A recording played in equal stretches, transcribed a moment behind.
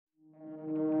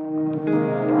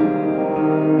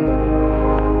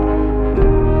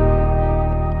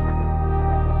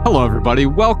everybody.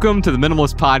 Welcome to the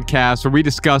Minimalist Podcast, where we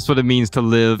discuss what it means to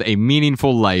live a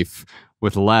meaningful life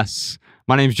with less.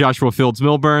 My name is Joshua Fields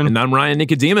Milburn. And I'm Ryan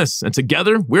Nicodemus. And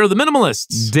together, we're the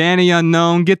Minimalists. Danny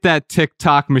Unknown, get that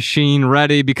TikTok machine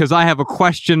ready because I have a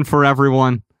question for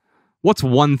everyone. What's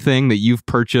one thing that you've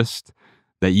purchased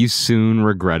that you soon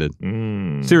regretted?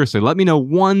 Seriously, let me know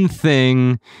one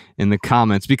thing in the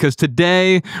comments, because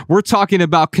today we're talking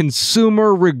about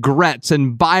consumer regrets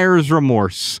and buyer's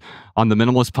remorse on the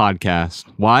Minimalist Podcast.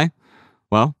 Why?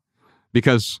 Well,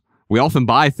 because we often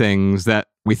buy things that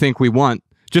we think we want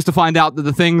just to find out that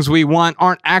the things we want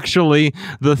aren't actually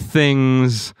the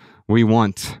things we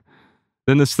want.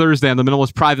 Then this Thursday on the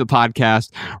Minimalist Private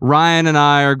Podcast, Ryan and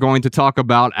I are going to talk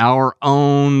about our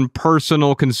own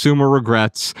personal consumer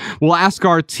regrets. We'll ask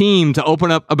our team to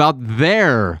open up about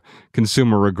their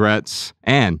consumer regrets,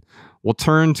 and we'll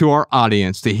turn to our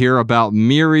audience to hear about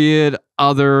myriad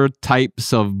other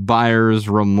types of buyer's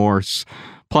remorse.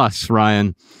 Plus,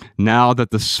 Ryan, now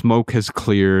that the smoke has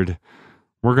cleared,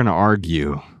 we're going to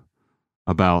argue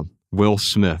about Will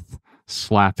Smith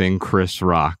slapping Chris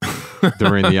Rock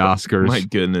during the Oscars. My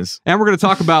goodness. And we're going to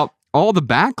talk about all the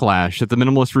backlash that the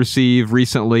Minimalists received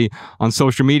recently on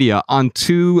social media on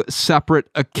two separate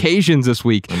occasions this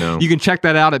week. You can check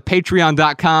that out at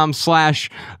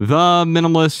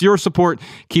patreon.com/theminimalist. Your support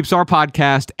keeps our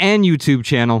podcast and YouTube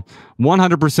channel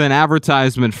 100%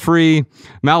 advertisement free.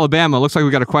 Alabama, looks like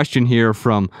we got a question here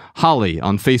from Holly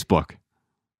on Facebook.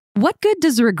 What good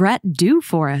does regret do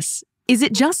for us? Is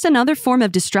it just another form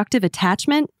of destructive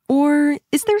attachment, or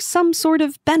is there some sort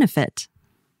of benefit?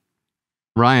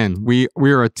 Ryan, we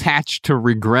are attached to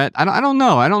regret. I don't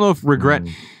know. I don't know if regret...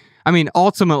 I mean,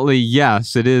 ultimately,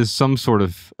 yes, it is some sort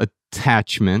of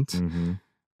attachment.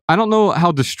 I don't know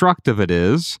how destructive it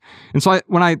is. And so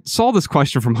when I saw this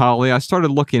question from Holly, I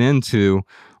started looking into,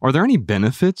 are there any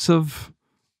benefits of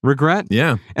regret?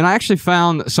 Yeah. And I actually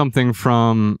found something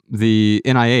from the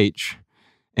NIH,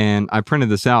 and I printed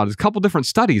this out. There's a couple different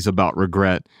studies about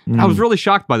regret. I was really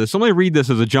shocked by this. So let me read this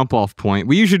as a jump-off point.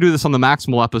 We usually do this on the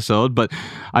Maximal episode, but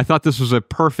I thought this was a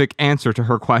perfect answer to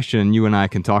her question, and you and I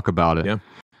can talk about it. Yeah.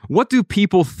 What do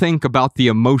people think about the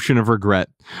emotion of regret?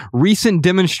 Recent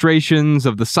demonstrations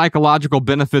of the psychological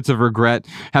benefits of regret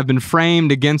have been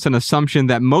framed against an assumption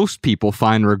that most people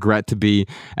find regret to be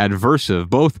adversive,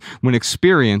 both when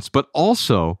experienced but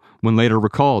also when later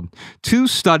recalled. Two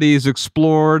studies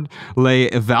explored lay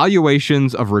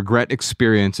evaluations of regret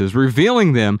experiences,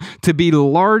 revealing them to be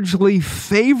largely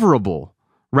favorable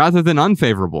rather than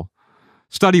unfavorable.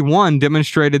 Study 1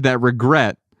 demonstrated that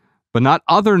regret, but not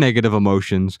other negative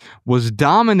emotions, was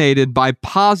dominated by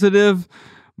positive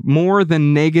more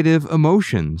than negative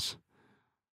emotions.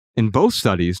 In both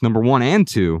studies, number 1 and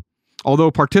 2,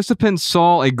 although participants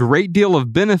saw a great deal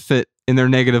of benefit in their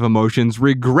negative emotions,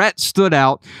 regret stood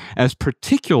out as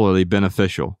particularly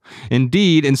beneficial.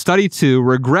 Indeed, in study 2,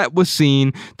 regret was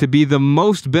seen to be the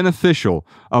most beneficial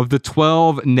of the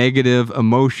 12 negative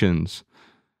emotions.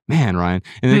 Man, Ryan.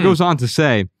 And it goes on to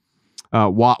say,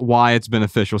 why it's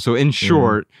beneficial. So in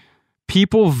short,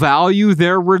 people value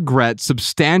their regret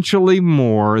substantially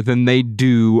more than they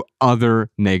do other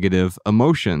negative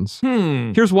emotions.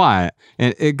 Here's why.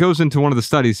 And it goes into one of the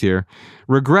studies here.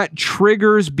 Regret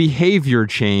triggers behavior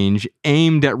change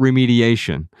aimed at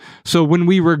remediation. So when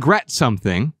we regret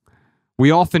something, we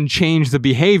often change the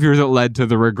behavior that led to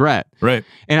the regret. Right.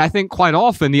 And I think quite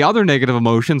often the other negative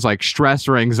emotions like stress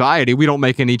or anxiety, we don't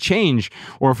make any change.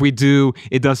 Or if we do,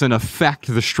 it doesn't affect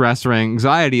the stress or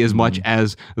anxiety as much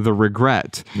as the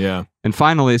regret. Yeah. And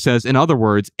finally, it says, in other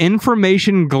words,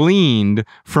 information gleaned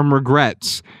from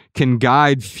regrets can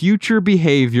guide future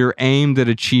behavior aimed at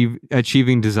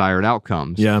achieving desired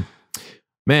outcomes. Yeah.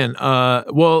 Man,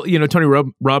 well, you know, Tony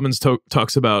Robbins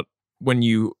talks about when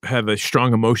you have a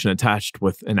strong emotion attached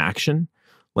with an action,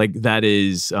 like that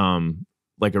is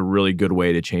like a really good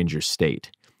way to change your state.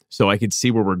 So I could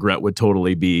see where regret would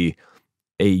totally be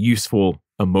a useful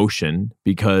emotion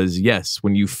because yes,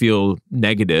 when you feel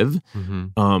negative,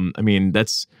 I mean,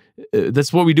 that's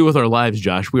what we do with our lives,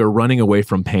 Josh. We are running away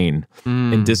from pain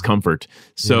and discomfort.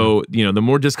 So, you know, the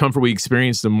more discomfort we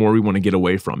experience, the more we want to get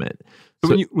away from it.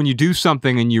 So when you do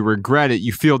something and you regret it,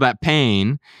 you feel that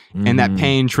pain, and that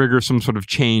pain triggers some sort of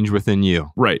change within you.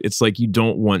 Right. It's like you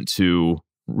don't want to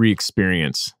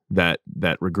re-experience that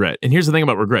regret. And here's the thing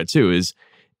about regret too is,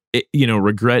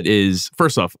 regret is,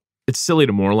 first off, it's silly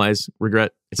to moralize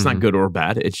regret. It's not good or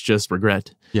bad. It's just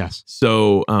regret. Yes.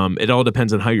 So it all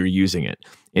depends on how you're using it.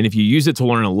 And if you use it to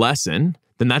learn a lesson,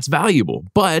 then that's valuable.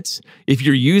 But if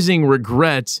you're using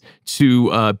regret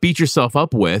to beat yourself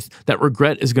up with, that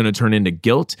regret is going to turn into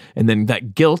guilt. And then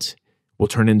that guilt will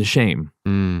turn into shame.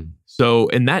 So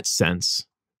in that sense,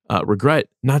 regret,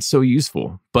 not so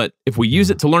useful. But if we use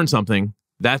it to learn something,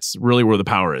 that's really where the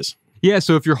power is. Yeah,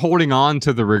 so if you're holding on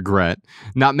to the regret,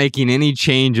 not making any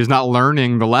changes, not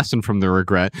learning the lesson from the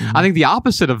regret, I think the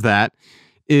opposite of that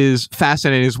is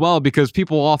fascinating as well, because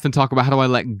people often talk about how do I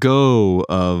let go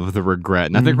of the regret.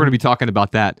 And I think we're going to be talking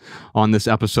about that on this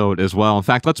episode as well. In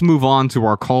fact, let's move on to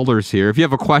our callers here. If you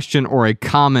have a question or a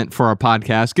comment for our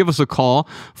podcast, give us a call,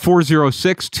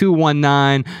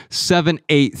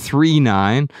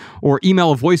 406-219-7839, or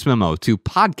email a voice memo to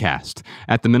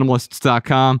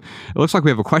podcast@theminimalists.com. It looks like we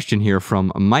have a question here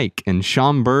from Mike in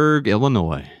Schaumburg,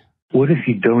 Illinois. What if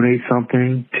you donate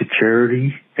something to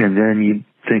charity and then you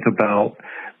think about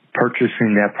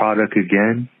purchasing that product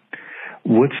again?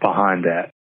 What's behind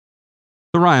that?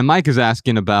 So Ryan, Mike is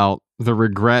asking about the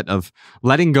regret of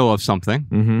letting go of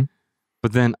something,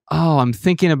 but then, I'm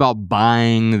thinking about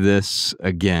buying this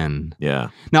again. Yeah.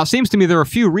 Now, it seems to me there are a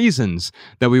few reasons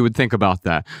that we would think about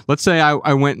that. Let's say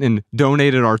I went and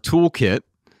donated our toolkit,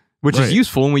 which is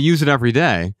useful and we use it every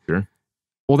day. Sure.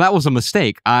 Well, that was a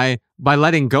mistake. By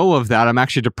letting go of that, I'm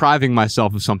actually depriving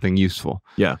myself of something useful.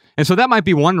 Yeah. And so that might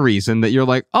be one reason that you're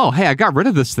like, oh, hey, I got rid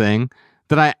of this thing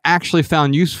that I actually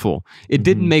found useful. It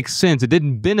didn't make sense. It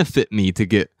didn't benefit me to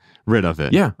get rid of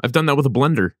it. Yeah. I've done that with a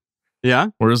blender. Yeah?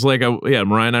 Where it's like,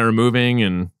 Mariah and I were moving,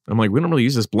 and I'm like, we don't really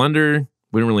use this blender.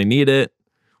 We don't really need it.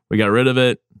 We got rid of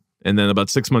it. And then about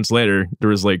 6 months later, there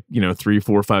was 3,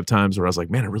 4, 5 times where I was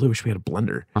like, man, I really wish we had a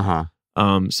blender.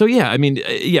 So yeah, I mean,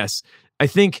 yes. I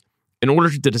think in order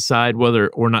to decide whether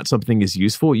or not something is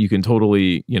useful, you can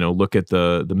totally, look at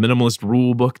the minimalist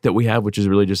rule book that we have, which is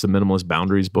really just a minimalist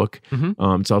boundaries book.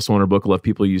 It's also in our book, Love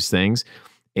People Use Things.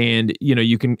 And,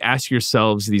 you can ask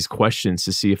yourselves these questions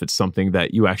to see if it's something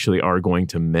that you actually are going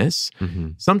to miss.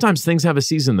 Sometimes things have a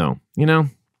season though,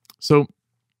 so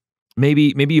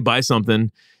maybe you buy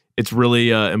something, it's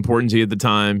really important to you at the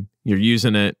time, you're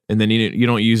using it, and then you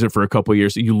don't use it for a couple of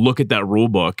years. So you look at that rule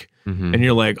book and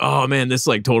you're like, oh man, this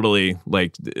totally,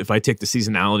 if I take the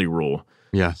seasonality rule,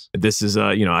 yes, this is,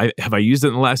 have I used it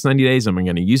in the last 90 days? I'm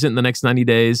going to use it in the next 90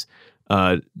 days.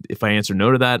 If I answer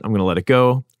no to that, I'm going to let it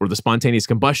go. Or the spontaneous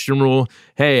combustion rule.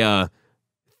 Hey,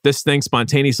 this thing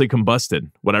spontaneously combusted.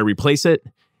 Would I replace it?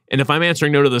 And if I'm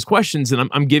answering no to those questions, then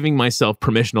I'm giving myself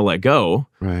permission to let go.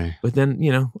 Right. But then,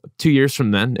 2 years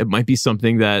from then, it might be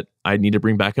something that I need to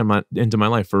bring back into my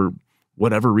life for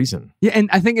whatever reason. Yeah, and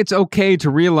I think it's okay to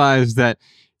realize that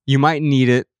you might need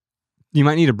it. You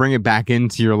might need to bring it back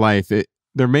into your life.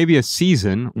 There may be a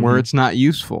season where it's not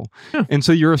useful. Yeah. And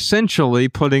so you're essentially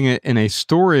putting it in a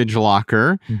storage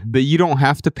locker that you don't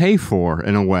have to pay for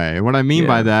in a way. What I mean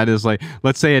by that is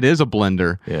let's say it is a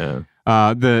blender. Yeah.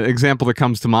 The example that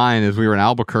comes to mind is we were in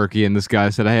Albuquerque and this guy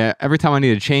said, hey, every time I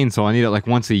need a chainsaw, I need it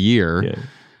once a year. Yeah.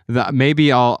 That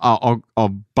maybe I'll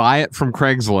buy it from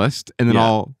Craigslist and then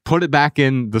I'll put it back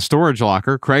in the storage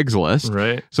locker, Craigslist,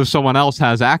 right? So someone else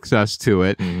has access to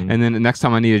it. And then the next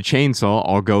time I need a chainsaw,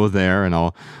 I'll go there and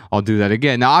I'll do that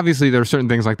again. Now, obviously, there are certain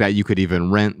things like that you could even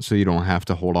rent, so you don't have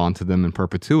to hold on to them in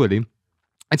perpetuity.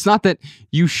 It's not that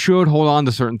you should hold on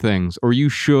to certain things or you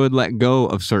should let go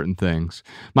of certain things.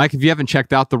 Mike, if you haven't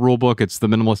checked out the rule book, it's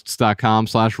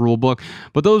theminimalists.com/rulebook.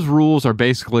 But those rules are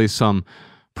basically some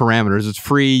parameters. It's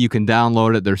free. You can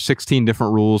download it. There's 16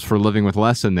 different rules for living with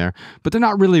less in there, but they're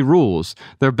not really rules.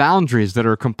 They're boundaries that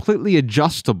are completely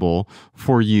adjustable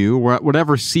for you,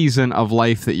 whatever season of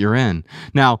life that you're in.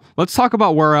 Now, let's talk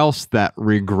about where else that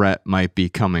regret might be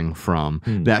coming from.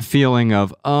 That feeling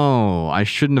of, oh, I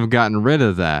shouldn't have gotten rid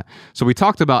of that. So we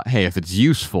talked about, hey, if it's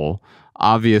useful,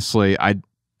 obviously I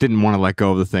didn't want to let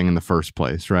go of the thing in the first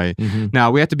place, right?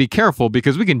 Now, we have to be careful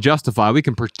because we can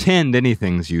pretend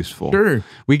anything's useful. Sure.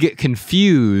 We get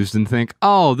confused and think,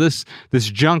 oh, this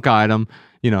junk item,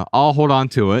 I'll hold on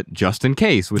to it just in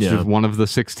case, which is one of the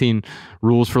 16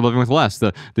 rules for living with less,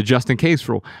 the just in case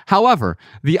rule. However,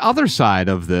 the other side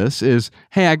of this is,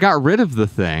 hey, I got rid of the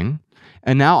thing,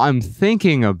 and now I'm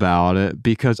thinking about it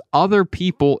because other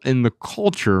people in the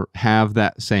culture have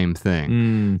that same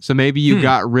thing. So maybe you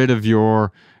got rid of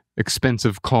your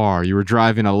expensive car. You were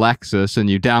driving a Lexus and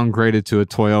you downgraded to a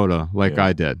Toyota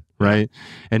I did, right?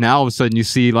 And now all of a sudden you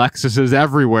see Lexuses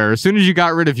everywhere. As soon as you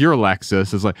got rid of your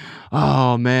Lexus, it's like,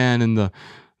 oh man, and the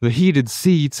heated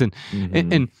seats and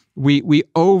we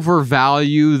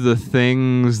overvalue the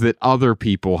things that other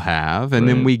people have, and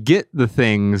then we get the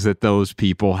things that those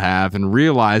people have and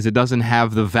realize it doesn't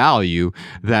have the value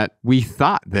that we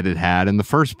thought that it had in the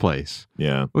first place.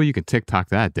 Yeah. Well, you can TikTok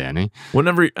that, Danny.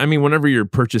 Whenever you're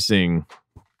purchasing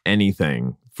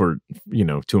anything for,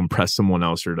 to impress someone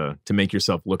else or to make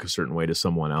yourself look a certain way to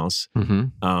someone else,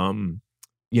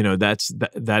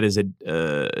 that is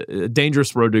a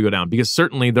dangerous road to go down, because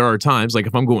certainly there are times, like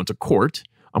if I'm going to court,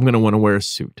 I'm going to want to wear a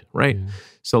suit, right? Yeah.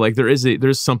 So like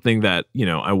there's something that,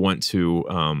 I want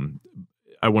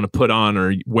to put on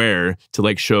or wear to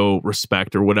like show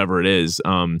respect or whatever it is.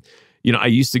 I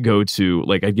used to go to,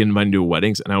 like, I'd get invited to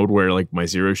weddings and I would wear like my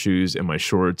Zero shoes and my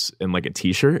shorts and like a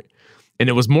t-shirt. And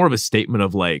it was more of a statement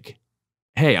of like,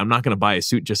 hey, I'm not going to buy a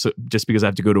suit just because I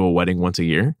have to go to a wedding once a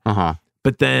year. Uh-huh.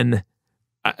 But then,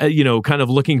 kind of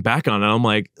looking back on it, I'm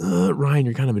like, Ryan,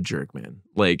 you're kind of a jerk, man.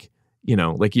 Like,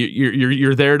 like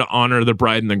you're there to honor the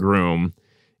bride and the groom.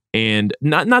 And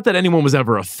not that anyone was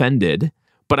ever offended,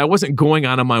 but I wasn't going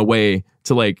out of my way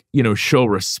to like, show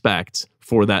respect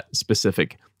for that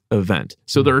specific event.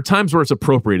 So there are times where it's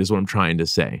appropriate, is what I'm trying to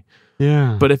say.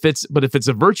 Yeah. But if it's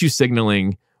a virtue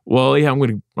signaling, well, yeah, I'm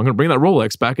gonna bring that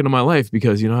Rolex back into my life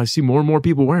because I see more and more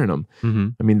people wearing them. Mm-hmm.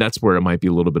 I mean, that's where it might be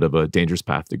a little bit of a dangerous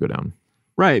path to go down.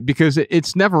 Right, because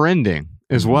it's never ending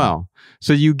as well.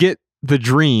 So you get the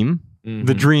dream,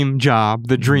 the dream job,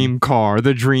 the dream car,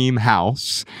 the dream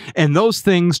house, and those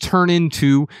things turn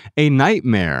into a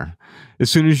nightmare. As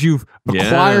soon as you've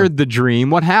acquired the dream,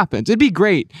 what happens? It'd be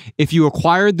great if you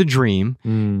acquired the dream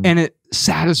and it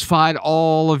satisfied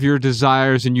all of your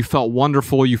desires and you felt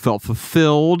wonderful, you felt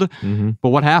fulfilled. But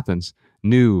what happens?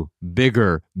 New,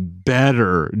 bigger,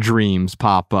 better dreams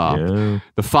pop up. Yeah.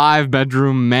 The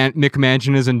 5-bedroom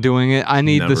McMansion isn't doing it. I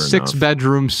need Never the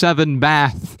 6-bedroom,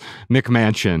 7-bath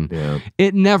McMansion. Yeah.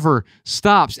 It never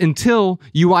stops until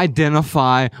you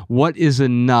identify what is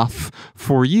enough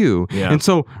for you. Yeah. And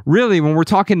so really, when we're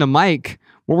talking to Mike,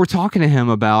 what we're talking to him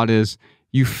about is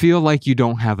you feel like you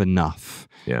don't have enough.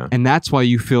 Yeah. And that's why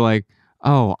you feel like,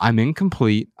 oh, I'm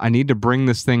incomplete. I need to bring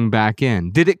this thing back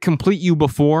in. Did it complete you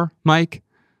before, Mike?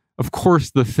 Of course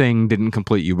the thing didn't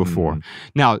complete you before.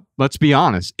 Now, let's be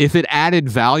honest. If it added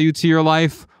value to your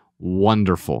life,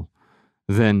 wonderful.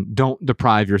 Then don't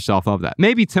deprive yourself of that.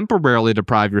 Maybe temporarily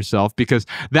deprive yourself, because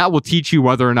that will teach you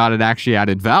whether or not it actually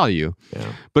added value.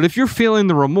 Yeah. But if you're feeling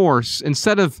the remorse,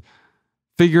 instead of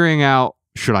figuring out,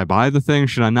 should I buy the thing?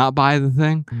 Should I not buy the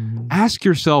thing? Ask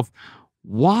yourself,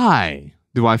 why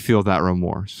do I feel that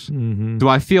remorse? Do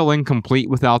I feel incomplete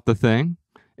without the thing?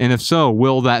 And if so,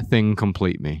 will that thing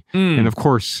complete me? And of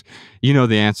course, you know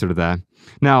the answer to that.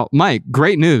 Now, Mike,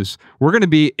 great news. We're going to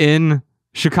be in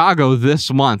Chicago this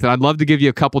month, and I'd love to give you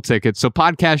a couple tickets. So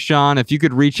Podcast Sean, if you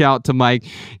could reach out to Mike,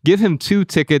 give him 2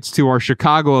 tickets to our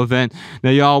Chicago event. Now,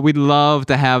 y'all, we'd love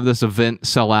to have this event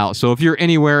sell out. So if you're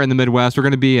anywhere in the Midwest, we're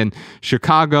going to be in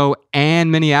Chicago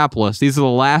and Minneapolis. These are the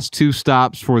last 2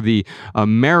 stops for the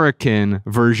American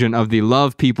version of the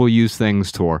Love People Use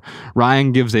Things tour.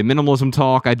 Ryan gives a minimalism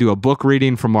talk. I do a book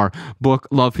reading from our book,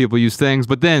 Love People Use Things.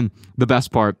 But then the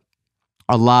best part,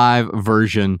 a live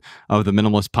version of the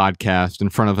Minimalist podcast in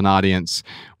front of an audience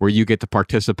where you get to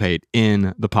participate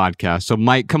in the podcast. So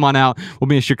Mike, come on out. We'll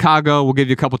be in Chicago. We'll give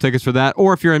you a couple tickets for that.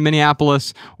 Or if you're in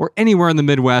Minneapolis or anywhere in the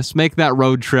Midwest, make that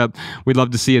road trip. We'd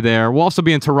love to see you there. We'll also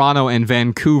be in Toronto and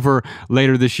Vancouver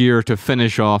later this year to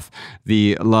finish off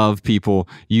the Love People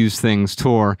Use Things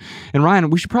tour. And Ryan,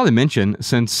 we should probably mention,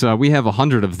 since we have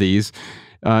 100 of these,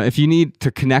 if you need to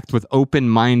connect with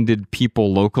open-minded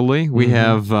people locally, we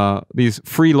have these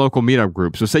free local meetup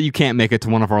groups. So say you can't make it to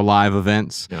one of our live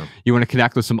events. Yeah. You want to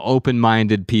connect with some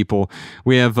open-minded people.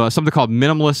 We have something called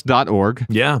minimalist.org.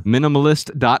 Yeah.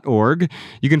 Minimalist.org.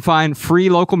 You can find free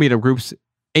local meetup groups,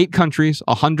 8 countries,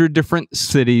 100 different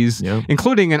cities,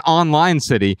 including an online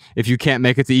city if you can't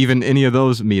make it to even any of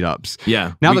those meetups.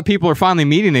 Yeah. Now that people are finally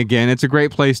meeting again, it's a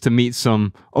great place to meet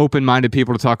some open-minded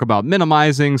people to talk about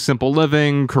minimizing, simple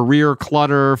living, career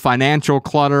clutter, financial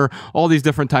clutter, all these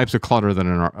different types of clutter that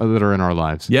are in our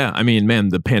lives. Yeah. I mean, man,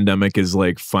 the pandemic is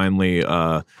like finally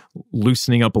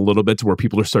loosening up a little bit to where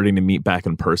people are starting to meet back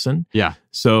in person. Yeah.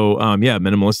 So,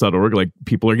 minimalist.org, like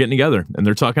people are getting together and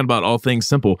they're talking about all things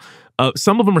simple.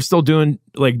 Some of them are still doing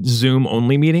like Zoom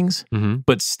only meetings,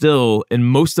 but still in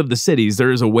most of the cities,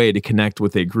 there is a way to connect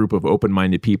with a group of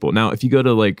open-minded people. Now, if you go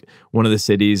to like one of the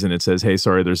cities and it says, hey,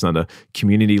 sorry, there's not a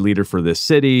community leader for this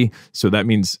city. So that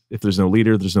means if there's no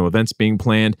leader, there's no events being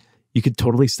planned. You could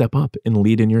totally step up and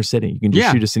lead in your city. You can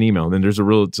just shoot us an email. And then there's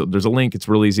a link. It's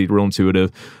real easy, real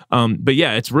intuitive. But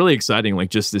yeah, it's really exciting. Like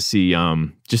just to see,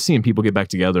 just seeing people get back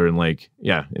together and like,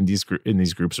 in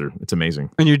these groups it's amazing.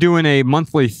 And you're doing a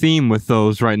monthly theme with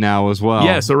those right now as well.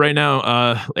 Yeah. So right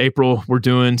now, April, we're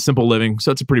doing simple living.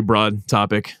 So it's a pretty broad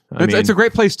topic. It's a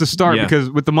great place to start because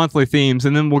with the monthly themes,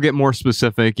 and then we'll get more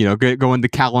specific, go into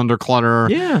calendar clutter,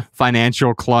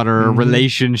 financial clutter,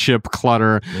 relationship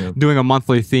clutter, doing a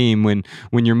monthly theme. time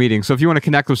when you're meeting. So if you want to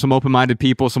connect with some open-minded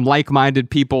people, some like-minded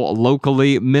people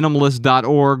locally,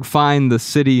 minimalist.org, find the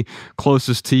city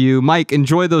closest to you. Mike,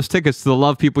 enjoy those tickets to the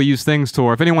Love People Use Things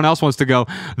tour. If anyone else wants to go,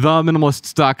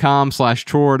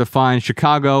 theminimalists.com/tour to find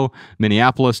Chicago,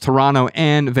 Minneapolis, Toronto,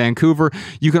 and Vancouver.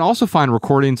 You can also find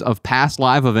recordings of past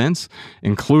live events,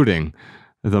 including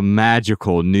the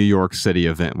magical New York City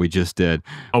event we just did.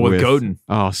 Oh, with Godin.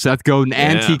 Oh, Seth Godin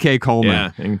and TK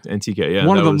Coleman. Yeah, and TK, yeah.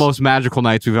 One of the most magical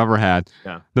nights we've ever had.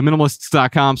 Yeah.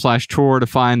 Theminimalists.com/tour to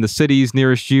find the cities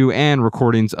nearest you and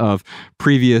recordings of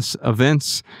previous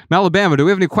events. Alabama, do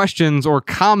we have any questions or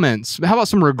comments? How about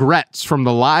some regrets from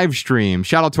the live stream?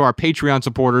 Shout out to our Patreon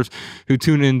supporters who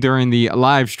tune in during the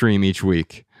live stream each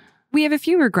week. We have a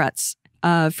few regrets.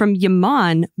 From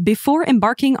Yaman, before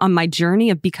embarking on my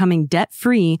journey of becoming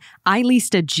debt-free, I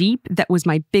leased a Jeep that was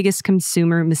my biggest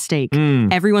consumer mistake.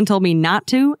 Everyone told me not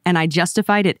to, and I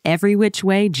justified it every which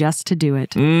way just to do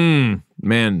it.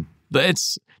 Man,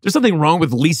 there's something wrong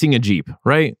with leasing a Jeep,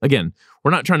 right? Again,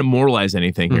 we're not trying to moralize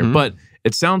anything here, but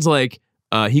it sounds like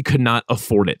he could not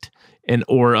afford it, and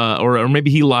or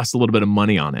maybe he lost a little bit of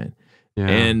money on it. Yeah.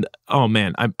 And oh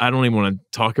man, I don't even want to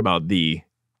talk about the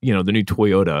new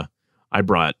Toyota I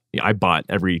bought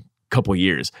every couple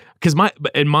years, because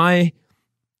in my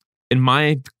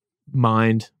mind,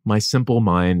 my simple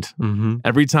mind,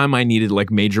 every time I needed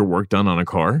like major work done on a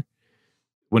car,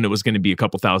 when it was going to be a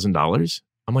couple $1,000s,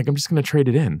 I'm like, I'm just going to trade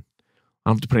it in. I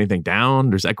don't have to put anything down.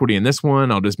 There's equity in this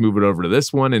one. I'll just move it over to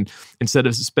this one, and instead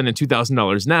of spending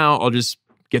 $2,000 now, I'll just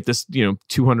get this $200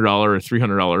 or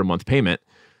 $300 a month payment,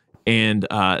 and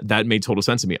that made total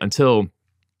sense to me until.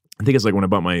 I think it's like when I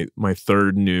bought my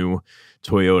third new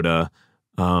Toyota.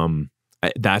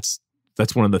 That's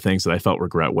one of the things that I felt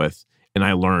regret with, and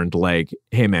I learned like,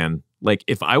 hey man, like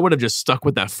if I would have just stuck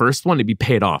with that first one, it'd be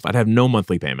paid off. I'd have no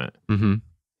monthly payment.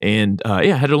 And I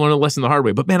had to learn a lesson the hard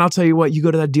way. But man, I'll tell you what, you go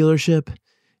to that dealership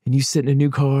and you sit in a new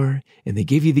car and they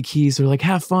give you the keys. They're like,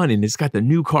 have fun, and it's got the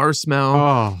new car smell.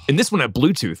 Oh. And this one had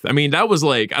Bluetooth. I mean, that was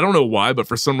like, I don't know why, but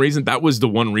for some reason, that was the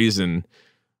one reason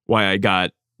why I got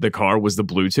the car was the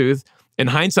Bluetooth. In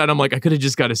hindsight, I'm like, I could have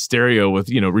just got a stereo with,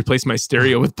 replaced my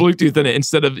stereo with Bluetooth in it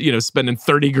instead of, spending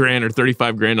 30 grand or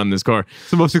 35 grand on this car.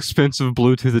 It's the most expensive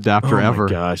Bluetooth adapter ever. Oh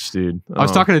my gosh, dude. I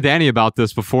was talking to Danny about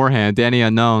this beforehand. Danny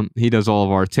Unknown, he does all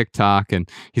of our TikTok, and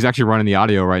he's actually running the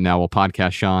audio right now while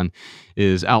Podcast Sean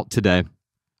is out today.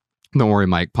 Don't worry,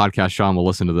 Mike. Podcast Sean will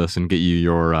listen to this and get you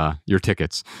your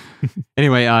tickets.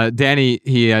 Anyway, Danny,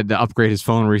 he had to upgrade his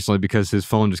phone recently because his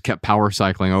phone just kept power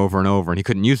cycling over and over, and he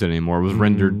couldn't use it anymore. It was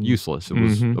rendered useless. It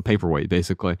was a paperweight,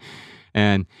 basically.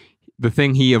 And the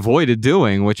thing he avoided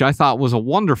doing, which I thought was a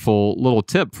wonderful little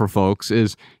tip for folks,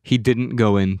 is he didn't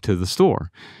go into the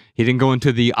store. He didn't go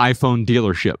into the iPhone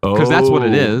dealership, because that's what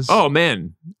it is. Oh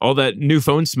man, all that new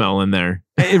phone smell in there.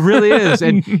 It really is.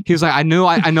 And he was like, I know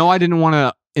I didn't want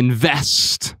to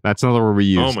invest. That's another word we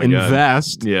use. Oh my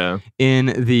invest God.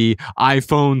 In the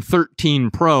iPhone 13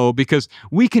 Pro, because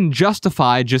we can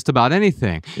justify just about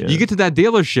anything. Yeah. You get to that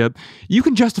dealership, you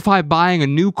can justify buying a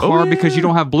new car because you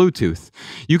don't have Bluetooth.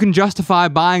 You can justify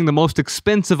buying the most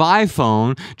expensive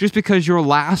iPhone just because your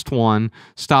last one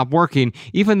stopped working,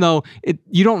 even though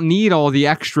you don't need all the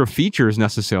extra features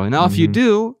necessarily. Now, if you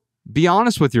do, be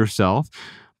honest with yourself,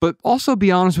 but also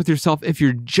be honest with yourself if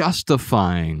you're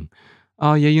justifying,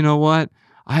 oh yeah, you know what?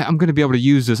 I'm going to be able to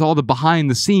use this. All the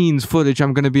behind-the-scenes footage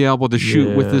I'm going to be able to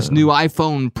shoot with this new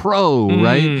iPhone Pro,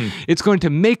 right? It's going to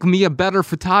make me a better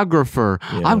photographer.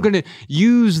 Yeah. I'm going to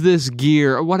use this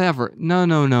gear or whatever.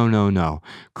 No.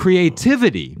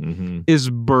 Creativity is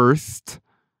birthed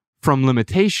from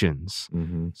limitations.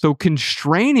 So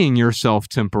constraining yourself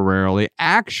temporarily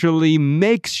actually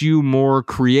makes you more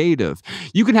creative.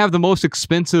 You can have the most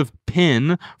expensive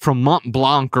pen from Mont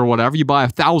Blanc or whatever. You buy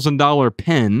 $1,000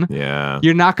 pen. Yeah.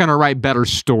 You're not going to write better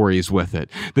stories with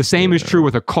it. The same is true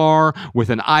with a car,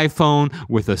 with an iPhone,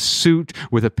 with a suit,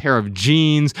 with a pair of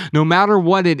jeans. No matter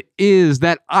what it is,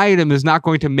 that item is not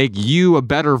going to make you a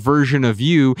better version of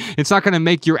you. It's not going to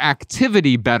make your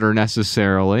activity better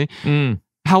necessarily.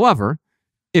 However,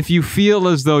 if you feel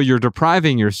as though you're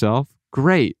depriving yourself,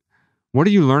 great. What are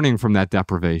you learning from that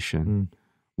deprivation?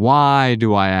 Why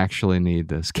do I actually need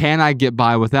this? Can I get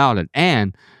by without it?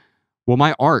 And will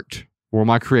my art or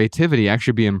my creativity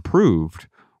actually be improved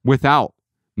without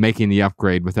making the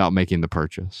upgrade, without making the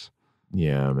purchase?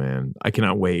 Yeah, man. I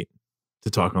cannot wait to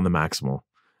talk on the Maximal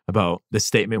about the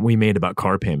statement we made about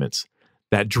car payments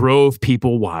that drove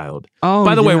people wild. Oh,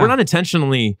 by the way, we're not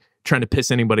intentionally trying to piss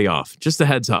anybody off. Just a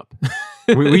heads up.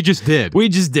 we just did. We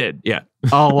just did. Yeah.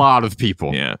 A lot of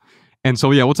people. Yeah. And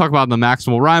so, yeah, we'll talk about it in the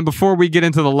maximal. Ryan, before we get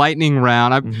into the lightning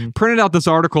round, I printed out this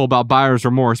article about buyer's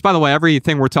remorse. By the way,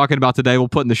 everything we're talking about today, we'll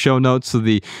put in the show notes. So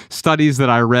the studies that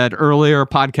I read earlier,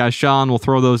 Podcast Sean, we'll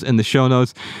throw those in the show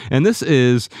notes. And this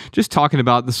is just talking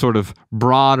about the sort of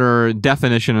broader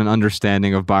definition and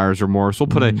understanding of buyer's remorse. We'll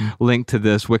put a link to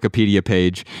this Wikipedia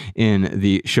page in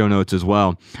the show notes as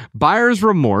well. Buyer's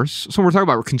remorse, so we're talking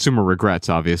about consumer regrets,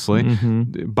 obviously.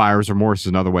 Buyer's remorse is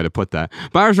another way to put that.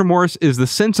 Buyer's remorse is the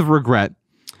sense of regret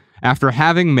after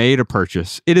having made a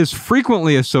purchase. It is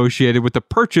frequently associated with the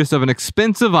purchase of an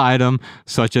expensive item,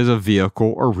 such as a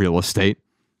vehicle or real estate,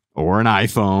 or an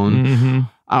iPhone,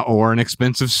 or an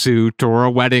expensive suit, or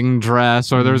a wedding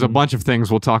dress, or there's a bunch of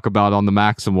things we'll talk about on the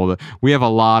Maximal. That we have a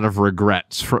lot of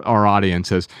regrets. For our audience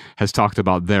has talked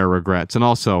about their regrets. And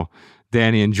also,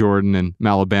 Danny and Jordan and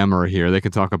Malabama are here. They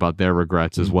can talk about their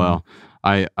regrets as well.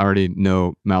 I already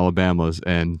know Malabama's,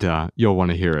 and you'll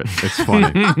want to hear it. It's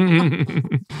funny.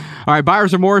 All right,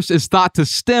 buyer's remorse is thought to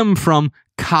stem from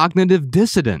cognitive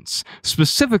dissonance,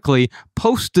 specifically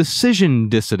post-decision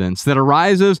dissonance that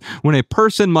arises when a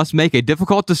person must make a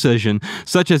difficult decision,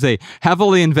 such as a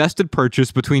heavily invested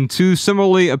purchase between two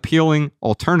similarly appealing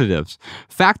alternatives.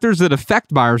 Factors that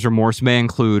affect buyer's remorse may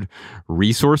include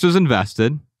resources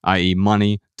invested, i.e.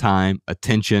 money, time,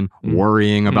 attention,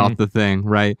 worrying about the thing,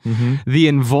 right? The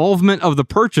involvement of the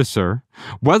purchaser,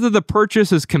 whether the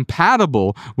purchase is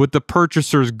compatible with the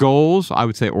purchaser's goals, I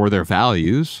would say, or their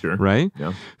values, right?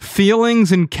 Yeah.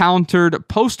 Feelings encountered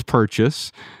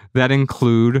post-purchase that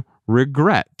include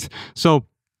regret. So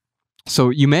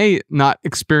you may not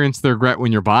experience the regret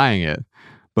when you're buying it,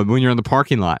 but when you're in the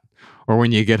parking lot, or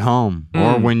when you get home,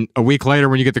 or when a week later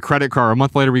when you get the credit card, or a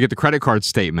month later we get the credit card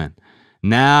statement.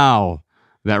 Now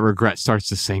that regret starts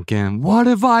to sink in. What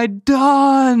have I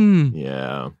done?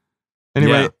 Yeah.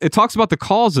 Anyway, it talks about the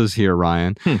causes here,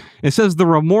 Ryan. It says the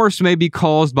remorse may be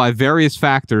caused by various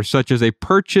factors, such as a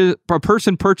person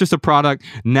purchased a product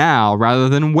now rather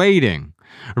than waiting.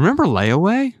 Remember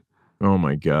layaway? Oh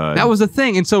my God. That was a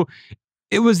thing. And so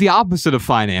it was the opposite of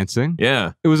financing.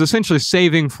 Yeah. It was essentially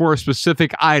saving for a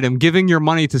specific item, giving your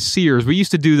money to Sears. We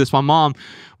used to do this. My mom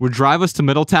would drive us to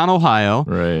Middletown, Ohio.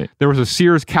 Right. There was a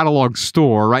Sears catalog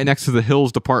store right next to the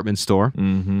Hills department store.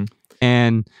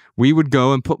 And we would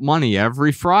go and put money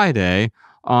every Friday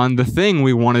on the thing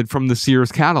we wanted from the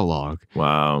Sears catalog.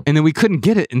 Wow. And then we couldn't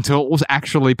get it until it was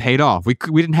actually paid off. We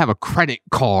didn't have a credit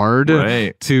card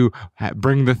to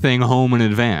bring the thing home in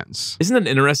advance. Isn't that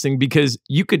interesting? Because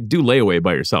you could do layaway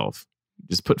by yourself.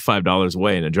 Just put $5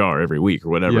 away in a jar every week or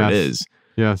whatever it is.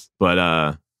 Yes.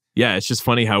 But yeah, it's just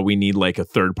funny how we need like a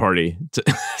third party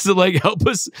to like help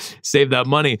us save that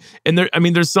money. And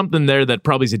there's something there that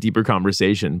probably is a deeper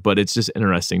conversation, but it's just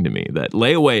interesting to me that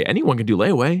layaway, anyone can do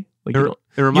layaway. Like you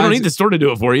don't need the store to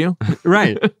do it for you.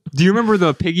 Right. Do you remember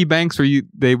the piggy banks where you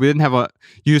didn't have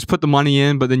you just put the money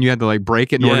in, but then you had to like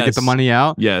break it in order to get the money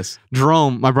out? Yes.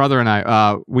 Jerome, my brother and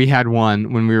I, we had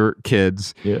one when we were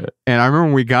kids. Yeah. And I remember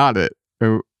when we got it,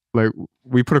 like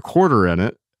we put a quarter in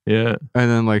it. Yeah.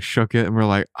 And then like shook it and we're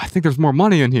like, I think there's more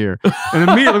money in here. And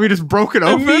immediately we just broke it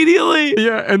open. Immediately?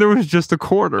 Yeah. And there was just a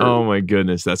quarter. Oh my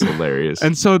goodness. That's hilarious.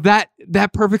 And so that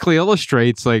perfectly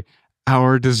illustrates like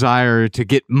our desire to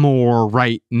get more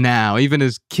right now. Even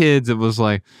as kids, it was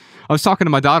like, I was talking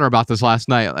to my daughter about this last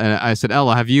night and I said,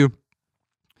 Ella, have you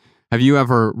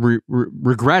ever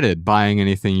regretted buying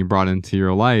anything you brought into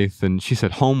your life? And she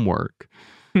said, homework.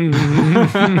 Now,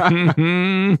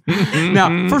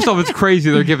 first off, it's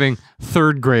crazy they're giving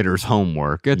third graders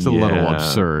homework. It's a little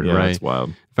absurd, right? That's wild.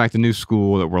 In fact, the new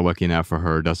school that we're looking at for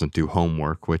her doesn't do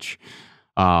homework, which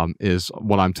is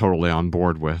what I'm totally on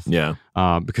board with. Yeah.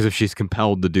 Because if she's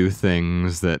compelled to do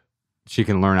things that she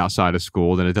can learn outside of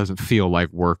school, then it doesn't feel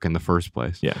like work in the first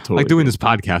place. Yeah, totally. Like doing this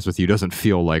podcast with you doesn't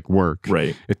feel like work.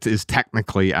 Right. It is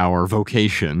technically our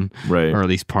vocation, right, or at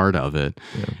least part of it.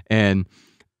 Yeah. And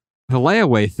the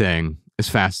layaway thing is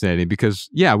fascinating because,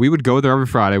 yeah, we would go there every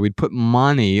Friday. We'd put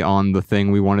money on the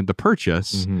thing we wanted to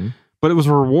purchase, but it was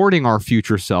rewarding our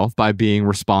future self by being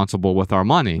responsible with our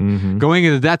money. Going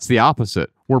into debt's the opposite.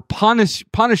 We're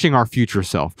punishing our future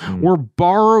self. We're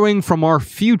borrowing from our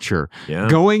future,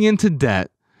 going into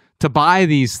debt to buy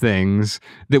these things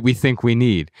that we think we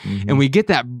need. And we get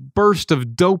that burst of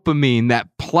dopamine, that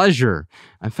pleasure.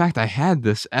 In fact, I had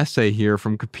this essay here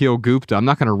from Kapil Gupta. I'm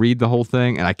not going to read the whole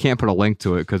thing, and I can't put a link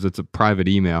to it because it's a private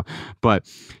email. But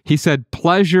he said,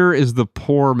 pleasure is the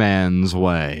poor man's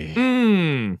way.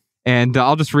 And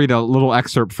I'll just read a little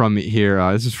excerpt from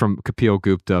here. This is from Kapil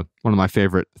Gupta, one of my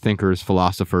favorite thinkers,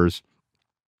 philosophers.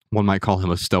 One might call him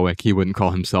a stoic. He wouldn't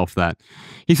call himself that.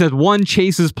 He said, one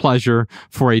chases pleasure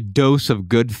for a dose of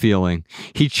good feeling.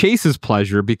 He chases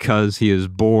pleasure because he is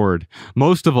bored.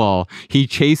 Most of all, he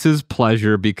chases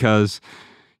pleasure because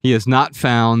he has not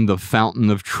found the fountain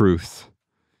of truth.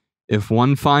 If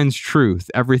one finds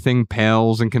truth, everything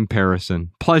pales in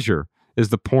comparison. Pleasure is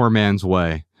the poor man's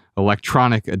way.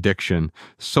 Electronic addiction,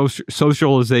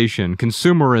 socialization,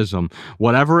 consumerism,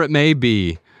 whatever it may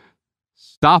be,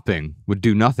 stopping would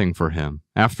do nothing for him.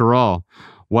 After all,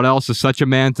 what else is such a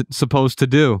man supposed to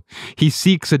do? He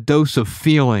seeks a dose of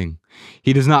feeling.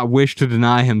 He does not wish to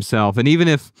deny himself. And even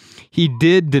if he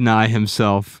did deny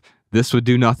himself, this would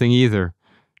do nothing either.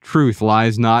 Truth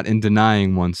lies not in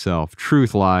denying oneself.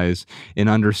 Truth lies in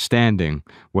understanding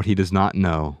what he does not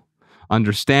know.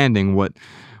 Understanding what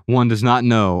one does not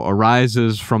know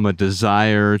arises from a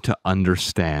desire to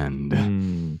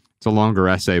understand. It's a longer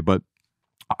essay, but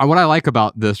what I like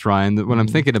about this, Ryan, when I'm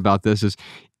thinking about this is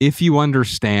if you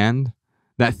understand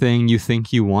that thing you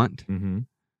think you want,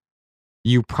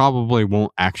 you probably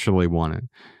won't actually want it.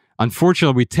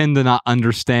 Unfortunately, we tend to not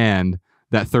understand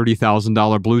that $30,000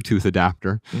 Bluetooth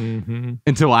adapter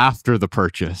until after the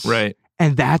purchase. Right.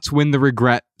 And that's when the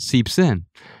regret seeps in.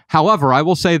 However, I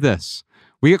will say this.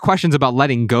 We get questions about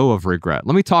letting go of regret.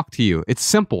 Let me talk to you. It's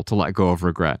simple to let go of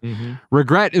regret.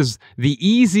 Regret is the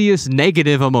easiest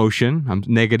negative emotion, I'm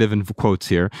negative in quotes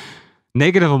here,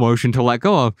 negative emotion to let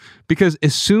go of, because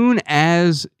as soon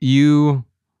as you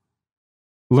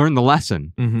learn the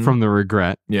lesson from the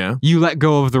regret, you let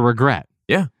go of the regret.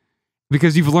 Yeah.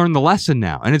 Because you've learned the lesson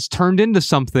now and it's turned into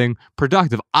something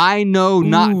productive. I know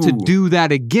not to do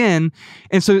that again.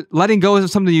 And so letting go isn't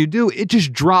something you do. It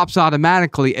just drops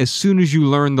automatically as soon as you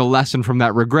learn the lesson from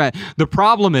that regret. The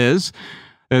problem is,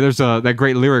 there's that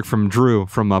great lyric from Drew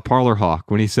from Parlor Hawk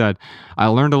when he said, I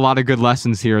learned a lot of good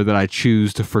lessons here that I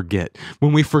choose to forget.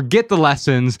 When we forget the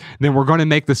lessons, then we're going to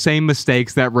make the same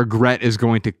mistakes. That regret is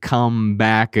going to come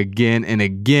back again and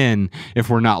again if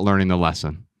we're not learning the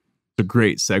lesson. It's a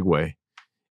great segue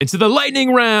into the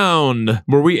lightning round,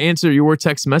 where we answer your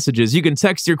text messages. You can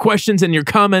text your questions and your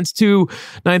comments to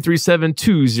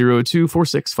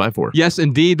 937-202-4654. Yes,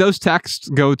 indeed. Those texts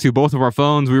go to both of our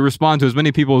phones. We respond to as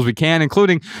many people as we can,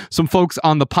 including some folks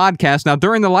on the podcast. Now,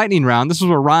 during the lightning round, this is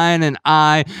where Ryan and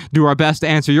I do our best to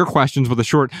answer your questions with a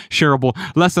short, shareable,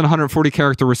 less than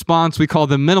 140-character response. We call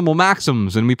them minimal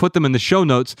maxims, and we put them in the show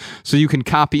notes so you can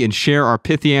copy and share our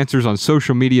pithy answers on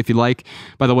social media if you like.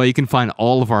 By the way, you can find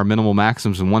all of our minimal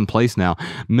maxims in one place now,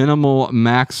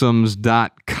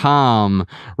 minimalmaxims.com.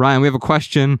 Ryan, we have a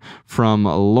question from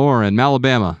Lauren,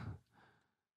 Alabama.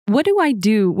 What do I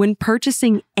do when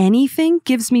purchasing anything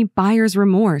gives me buyer's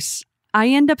remorse? I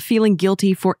end up feeling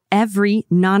guilty for every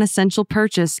non-essential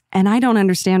purchase, and I don't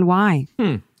understand why.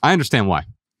 I understand why.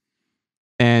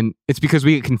 And it's because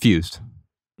we get confused.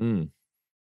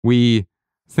 We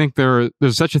think there's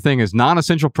such a thing as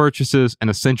non-essential purchases and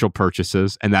essential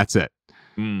purchases, and that's it.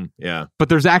 Yeah. But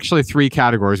there's actually 3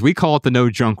 categories. We call it the no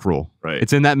junk rule. Right.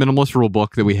 It's in that minimalist rule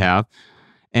book that we have.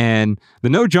 And the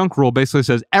no junk rule basically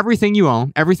says everything you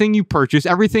own, everything you purchase,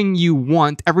 everything you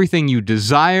want, everything you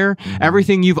desire,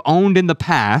 everything you've owned in the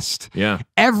past,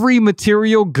 every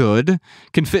material good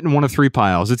can fit in one of 3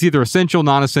 piles. It's either essential,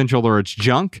 non-essential, or it's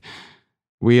junk.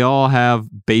 We all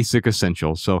have basic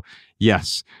essentials. So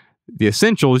yes, the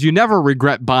essentials, you never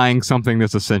regret buying something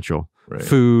that's essential. Right.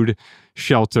 Food,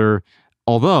 shelter.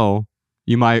 Although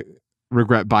you might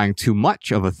regret buying too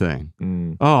much of a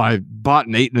thing. Oh, I bought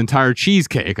and ate an entire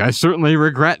cheesecake. I certainly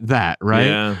regret that, right?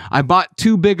 Yeah. I bought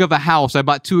too big of a house. I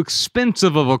bought too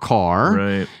expensive of a car.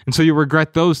 Right. And so you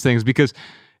regret those things because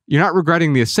you're not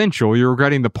regretting the essential. You're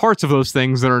regretting the parts of those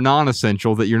things that are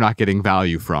non-essential that you're not getting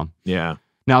value from. Yeah.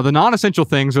 Now, the non-essential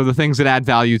things are the things that add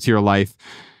value to your life,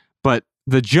 but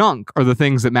the junk are the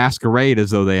things that masquerade as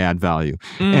though they add value.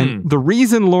 And the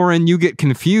reason, Lauren, you get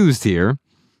confused here,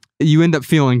 you end up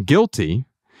feeling guilty,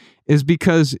 is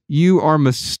because you are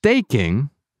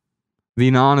mistaking the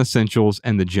non-essentials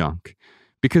and the junk.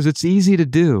 Because it's easy to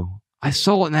do. I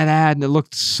saw it in that ad and it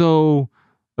looked so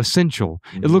essential.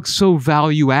 It looked so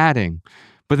value-adding.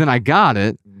 But then I got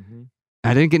it,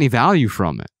 I didn't get any value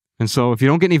from it. And so if you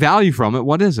don't get any value from it,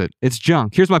 what is it? It's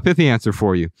junk. Here's my pithy answer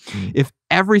for you. If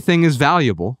everything is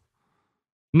valuable,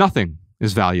 nothing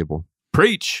is valuable.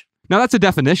 Preach. Now, that's a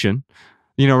definition.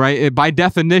 You know, right? By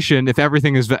definition, if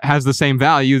everything has the same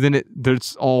value, then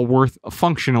it's all worth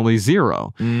functionally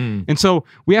 0. And so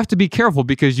we have to be careful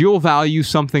because you'll value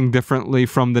something differently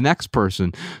from the next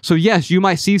person. So yes, you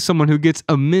might see someone who gets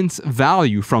immense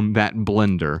value from that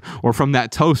blender or from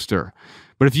that toaster.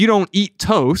 But if you don't eat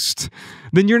toast,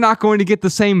 then you're not going to get the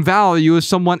same value as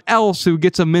someone else who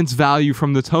gets immense value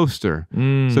from the toaster.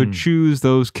 So choose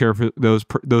those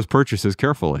purchases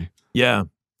carefully. Yeah.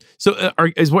 So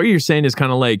is what you're saying is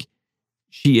kind of like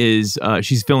she's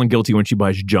feeling guilty when she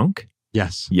buys junk?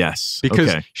 Yes. Yes.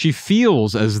 Because she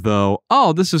feels as though,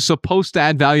 oh, this is supposed to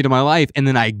add value to my life, and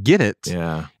then I get it.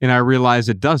 Yeah. And I realize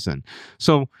it doesn't.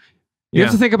 So you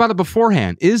have to think about it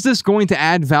beforehand. Is this going to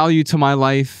add value to my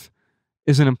life?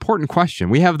 Is an important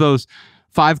question. We have those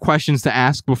 5 questions to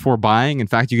ask before buying. In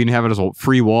fact, you can have it as a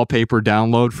free wallpaper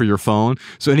download for your phone.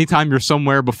 So anytime you're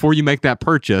somewhere before you make that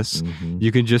purchase,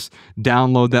 you can just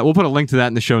download that. We'll put a link to that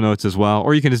in the show notes as well.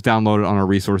 Or you can just download it on our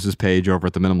resources page over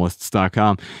at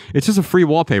theminimalists.com. It's just a free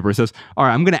wallpaper. It says, all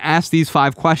right, I'm going to ask these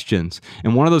 5 questions.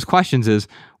 And one of those questions is,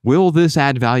 will this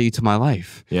add value to my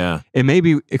life? Yeah. And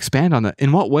maybe expand on that.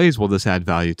 In what ways will this add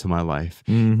value to my life?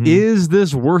 Is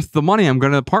this worth the money I'm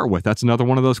going to part with? That's another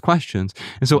one of those questions.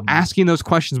 And so asking those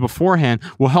questions beforehand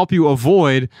will help you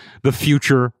avoid the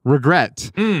future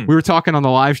regret. We were talking on the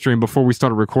live stream before we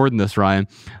started recording this, Ryan.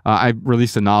 I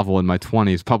released a novel in my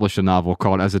 20s, published a novel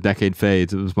called As a Decade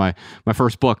Fades. It was my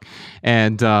first book.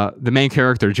 And the main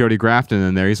character, Jody Grafton,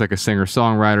 in there, he's like a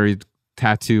singer-songwriter. He's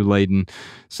tattoo-laden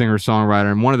singer-songwriter,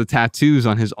 and one of the tattoos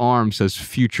on his arm says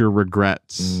future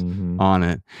regrets on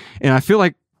it. And I feel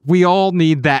like we all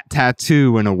need that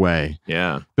tattoo in a way.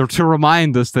 Yeah. To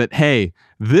remind us that, hey,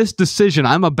 this decision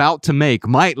I'm about to make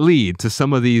might lead to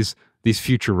some of these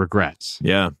future regrets.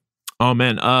 Yeah. Oh,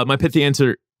 man. My pithy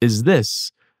answer is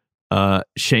this.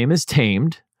 Shame is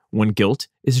tamed when guilt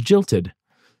is jilted.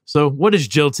 So what does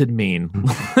jilted mean?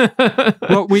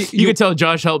 Well, you can tell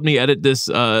Josh helped me edit this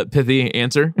pithy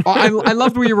answer. I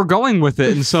loved where you were going with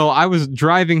it. And so I was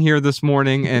driving here this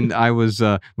morning and I was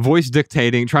trying to voice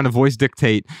dictate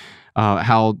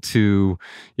how to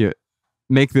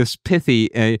make this pithy.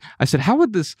 I said, how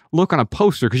would this look on a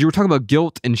poster? Because you were talking about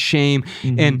guilt and shame.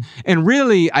 And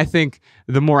really, I think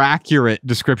the more accurate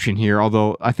description here,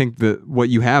 although I think that what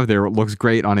you have there looks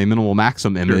great on a Minimal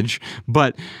Maxim image,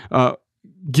 but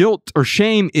guilt or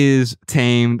shame is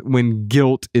tamed when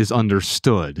guilt is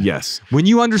understood. Yes. When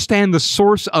you understand the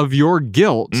source of your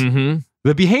guilt,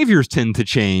 the behaviors tend to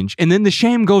change, and then the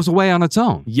shame goes away on its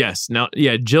own. Yes. Now,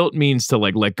 jilt means to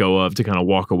let go of, to kind of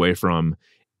walk away from.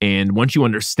 And once you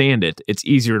understand it, it's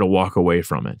easier to walk away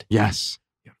from it. Yes.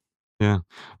 Yeah.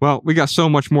 Well, we got so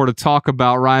much more to talk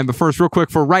about, Ryan. But first, real quick,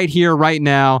 for right here, right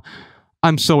now,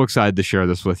 I'm so excited to share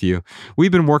this with you.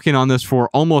 We've been working on this for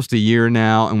almost a year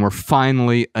now, and we're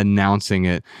finally announcing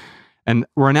it. And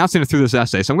we're announcing it through this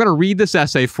essay. So I'm going to read this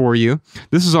essay for you.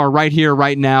 This is our Right Here,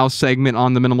 Right Now segment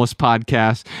on the Minimalist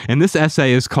Podcast. And this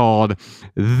essay is called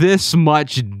This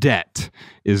Much Debt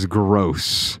is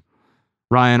Gross.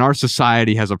 Ryan, our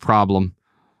society has a problem.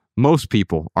 Most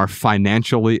people are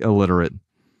financially illiterate,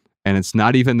 and it's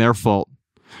not even their fault.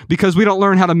 Because we don't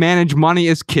learn how to manage money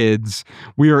as kids,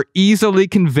 we are easily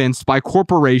convinced by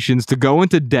corporations to go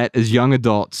into debt as young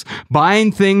adults,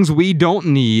 buying things we don't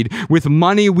need with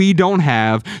money we don't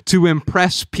have to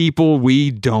impress people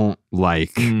we don't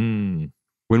like. When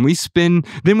we spend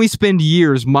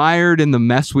years mired in the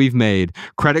mess we've made: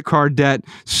 credit card debt,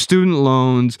 student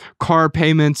loans, car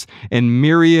payments, and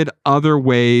myriad other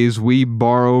ways we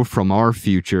borrow from our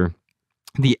future.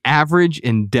 The average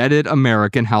indebted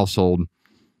American household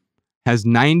has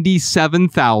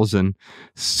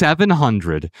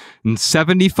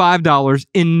 $97,775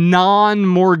 in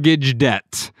non-mortgage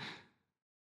debt.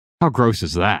 How gross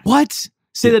is that? What?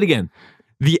 Say that again.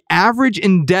 The average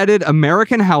indebted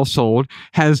American household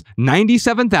has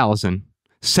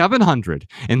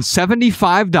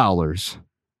 $97,775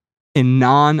 in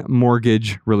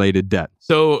non-mortgage related debt.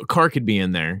 So car could be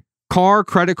in there. Car,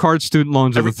 credit card, student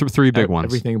loans are the three big ones.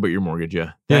 Everything but your mortgage,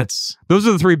 yeah. Those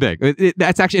are the 3 big.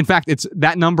 That's actually, in fact,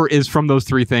 that number is from those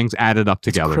 3 things added up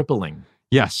together. It's crippling.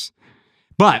 Yes.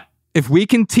 But if we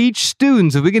can teach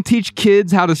students, if we can teach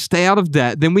kids how to stay out of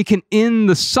debt, then we can end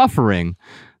the suffering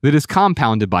that is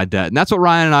compounded by debt. And that's what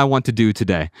Ryan and I want to do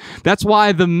today. That's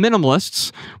why the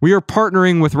Minimalists, we are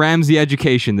partnering with Ramsey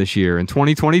Education this year in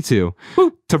 2022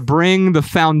 to bring the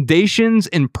Foundations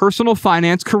in Personal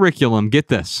Finance curriculum, get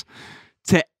this,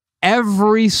 to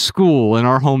every school in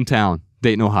our hometown,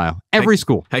 Dayton, Ohio. Every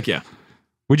school. Heck yeah.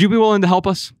 Would you be willing to help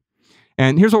us?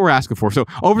 And here's what we're asking for. So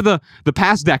over the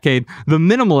past decade, the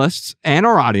Minimalists and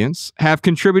our audience have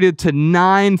contributed to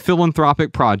 9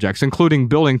 philanthropic projects, including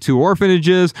building 2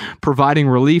 orphanages, providing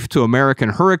relief to American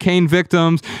hurricane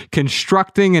victims,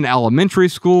 constructing an elementary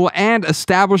school, and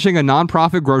establishing a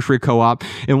nonprofit grocery co-op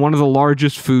in one of the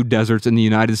largest food deserts in the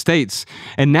United States.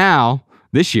 And now,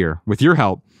 this year, with your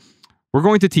help, we're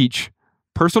going to teach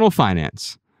personal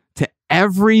finance to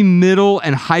every middle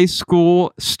and high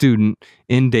school student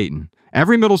in Dayton.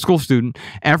 Every middle school student,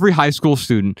 every high school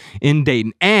student in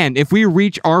Dayton. And if we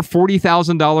reach our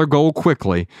 $40,000 goal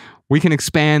quickly, we can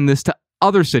expand this to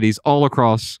other cities all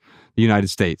across the United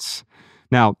States.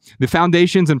 Now, the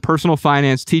Foundations in Personal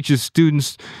Finance teaches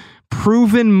students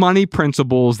proven money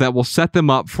principles that will set them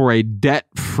up for a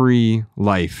debt-free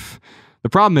life. The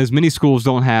problem is many schools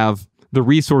don't have the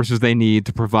resources they need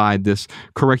to provide this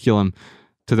curriculum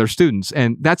to their students.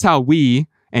 And that's how we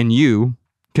and you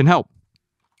can help.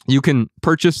 You can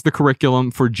purchase the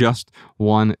curriculum for just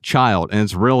one child, and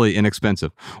it's really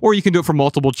inexpensive. Or you can do it for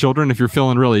multiple children if you're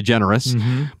feeling really generous.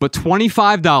 But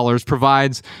 $25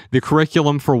 provides the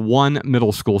curriculum for one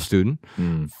middle school student.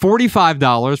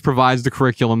 $45 provides the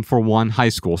curriculum for one high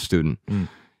school student.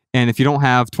 And if you don't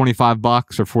have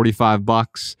 $25 or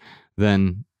 $45,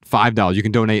 then $5. You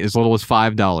can donate as little as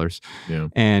 $5. Yeah.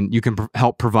 And you can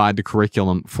help provide the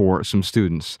curriculum for some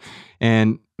students.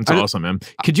 And it's awesome, man.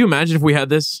 Could you imagine if we had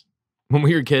this when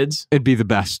we were kids? It'd be the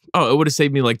best. Oh, it would have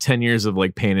saved me like 10 years of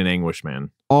like pain and anguish,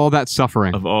 man. All that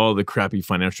suffering. Of all the crappy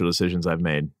financial decisions I've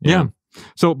made. Yeah.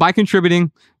 So by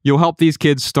contributing, you'll help these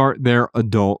kids start their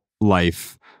adult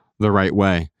life the right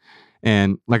way.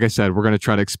 And like I said, we're going to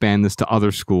try to expand this to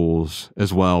other schools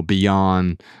as well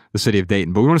beyond the city of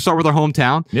Dayton. But we want to start with our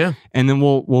hometown. Yeah. And then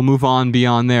we'll move on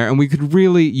beyond there. And we could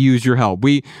really use your help.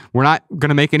 We're not going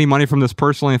to make any money from this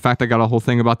personally. In fact, I got a whole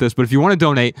thing about this. But if you want to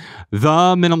donate,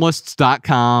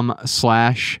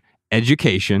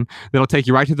 theminimalists.com/education. That'll take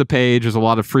you right to the page. There's a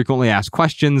lot of frequently asked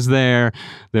questions there.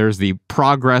 There's the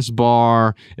progress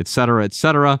bar, et cetera, et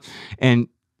cetera. And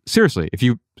seriously, if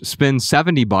you spend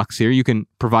 $70 here, you can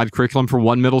provide curriculum for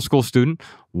one middle school student,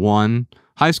 one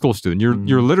high school student.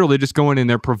 You're literally just going in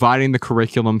there providing the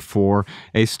curriculum for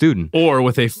a student. Or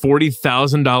with a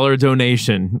 $40,000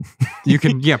 donation, you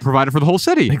can provide it for the whole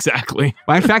city. Exactly.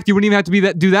 In fact, you wouldn't even have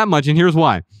to do that much, and here's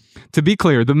why. To be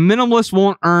clear, the Minimalists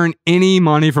won't earn any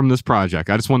money from this project.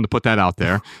 I just wanted to put that out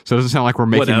there, so it doesn't sound like we're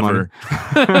making money.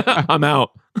 I'm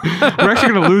out. We're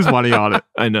actually going to lose money on it.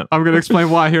 I know. I'm going to explain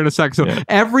why here in a second. So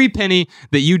every penny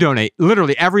that you donate,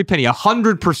 literally every penny,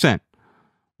 100%,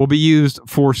 will be used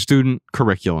for student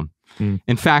curriculum.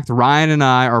 In fact, Ryan and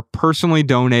I are personally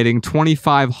donating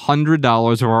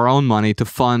 $2,500 of our own money to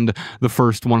fund the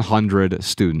first 100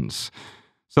 students.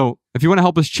 So if you want to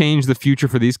help us change the future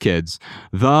for these kids,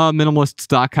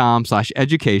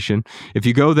 theminimalists.com/education. If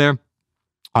you go there,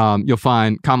 you'll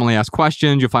find commonly asked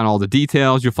questions. You'll find all the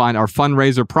details. You'll find our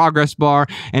fundraiser progress bar.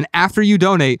 And after you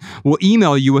donate, we'll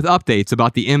email you with updates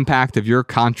about the impact of your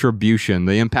contribution,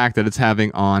 the impact that it's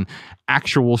having on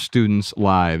actual students'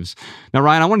 lives. Now,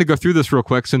 Ryan, I wanted to go through this real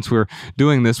quick since we're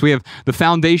doing this. We have the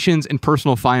Foundations in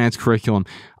Personal Finance curriculum.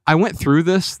 I went through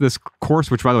this course,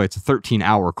 which, by the way, it's a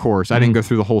 13-hour course. I didn't go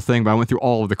through the whole thing, but I went through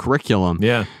all of the curriculum.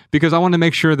 Yeah. Because I wanted to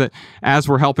make sure that as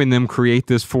we're helping them create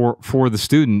this for the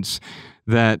students,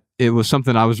 that it was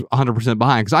something I was 100%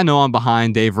 behind. Because I know I'm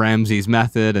behind Dave Ramsey's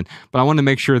method, but I wanted to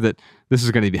make sure that this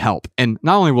is going to be help. And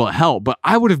not only will it help, but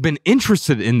I would have been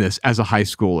interested in this as a high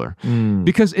schooler.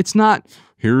 Because it's not,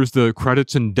 here's the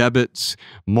credits and debits,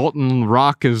 molten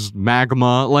rock is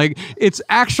magma. Like, it's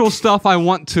actual stuff I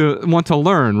want to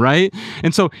learn, right?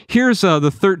 And so here's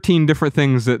the 13 different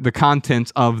things that the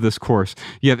contents of this course.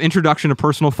 You have Introduction to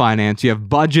Personal Finance, you have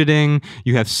budgeting,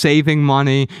 you have saving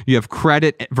money, you have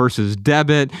credit versus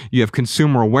debit, you have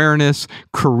consumer awareness,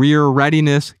 career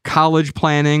readiness, college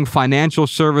planning, financial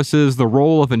services, the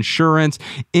role of insurance,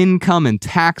 income and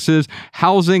taxes,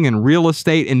 housing and real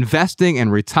estate, investing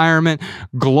and retirement,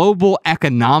 global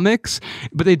economics,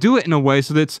 but they do it in a way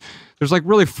so that there's like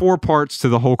really 4 parts to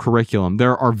the whole curriculum.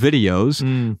 There are videos,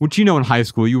 which in high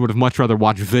school, you would have much rather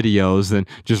watch videos than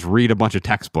just read a bunch of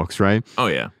textbooks, right? Oh,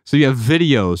 yeah. So you have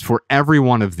videos for every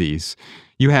one of these.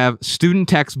 You have student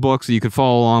textbooks that you can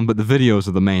follow along, but the videos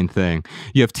are the main thing.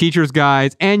 You have teacher's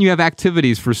guides, and you have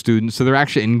activities for students, so they're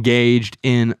actually engaged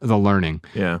in the learning.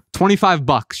 Yeah.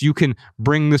 $25, you can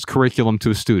bring this curriculum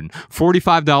to a student.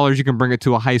 $45, you can bring it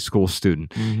to a high school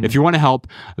student. If you want to help,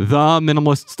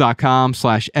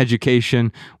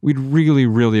 theminimalists.com/education. We'd really,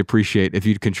 really appreciate if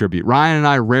you'd contribute. Ryan and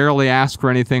I rarely ask for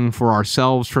anything for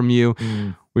ourselves from you.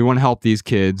 We want to help these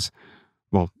kids.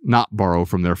 Well, not borrow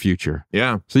from their future.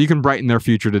 Yeah. So you can brighten their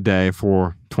future today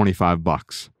for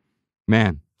 $25.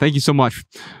 Man, thank you so much.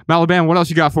 Malaban, what else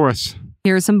you got for us?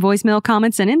 Here are some voicemail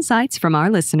comments and insights from our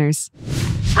listeners.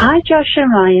 Hi, Josh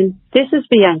and Ryan. This is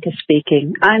Bianca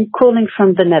speaking. I'm calling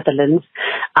from the Netherlands.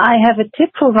 I have a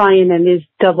tip for Ryan and his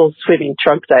double swimming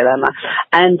trunk dilemma,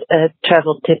 and a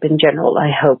travel tip in general,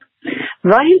 I hope.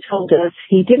 Ryan told us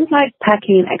he didn't like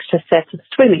packing an extra set of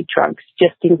swimming trunks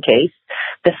just in case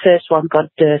the first one got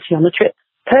dirty on the trip.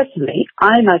 Personally,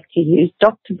 I like to use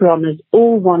Dr. Bronner's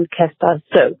All-One Cast-Iron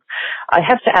Soap. I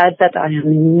have to add that I am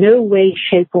in no way,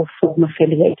 shape or form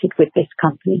affiliated with this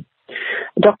company.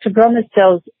 Dr. Bronner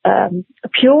sells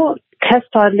pure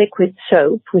cast-iron liquid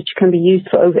soap, which can be used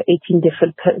for over 18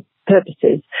 different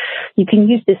purposes. You can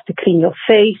use this to clean your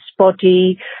face,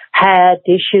 body, hair,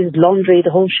 dishes, laundry,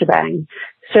 the whole shebang.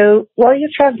 So while you're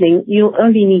traveling, you'll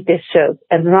only need this soap.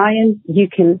 And Ryan, you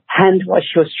can hand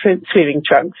wash your swimming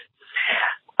trunks.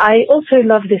 I also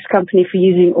love this company for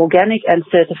using organic and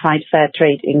certified fair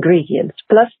trade ingredients,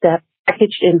 plus they're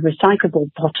packaged in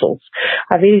recyclable bottles.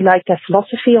 I really like their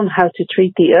philosophy on how to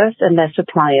treat the earth and their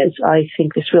suppliers. I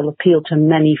think this will appeal to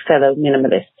many fellow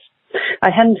minimalists.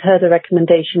 I hadn't heard a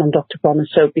recommendation on Dr. Bronner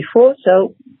soap before,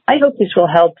 so I hope this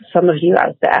will help some of you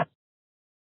out there.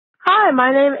 Hi,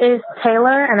 my name is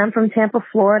Taylor, and I'm from Tampa,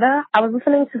 Florida. I was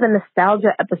listening to the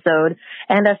nostalgia episode,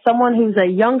 and as someone who's a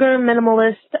younger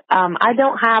minimalist, I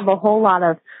don't have a whole lot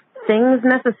of things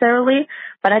necessarily,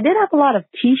 but I did have a lot of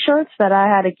T-shirts that I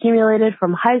had accumulated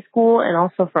from high school and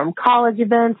also from college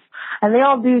events, and they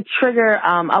all do trigger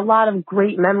a lot of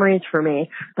great memories for me,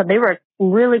 but they were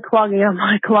really clogging up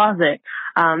my closet.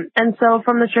 And so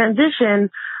from the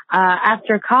transition,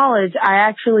 after college, I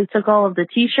actually took all of the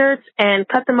T-shirts and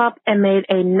cut them up and made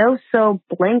a no-sew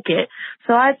blanket.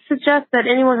 So I'd suggest that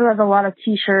anyone who has a lot of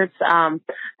T-shirts,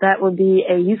 that would be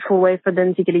a useful way for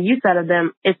them to get a use out of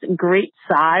them. It's a great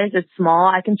size. It's small.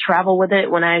 I can travel with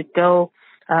it when I go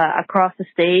across the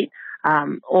state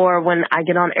or when I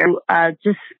get on air.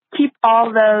 Just keep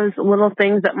all those little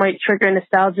things that might trigger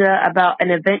nostalgia about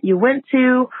an event you went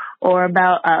to or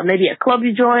about maybe a club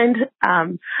you joined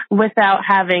without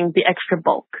having the extra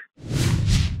bulk.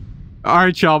 All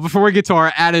right, y'all, before we get to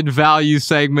our added value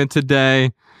segment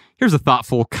today, here's a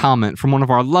thoughtful comment from one of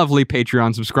our lovely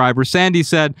Patreon subscribers. Sandy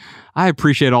said, I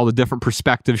appreciate all the different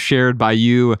perspectives shared by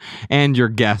you and your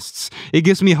guests. It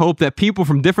gives me hope that people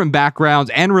from different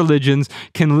backgrounds and religions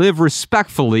can live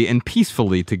respectfully and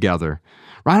peacefully together.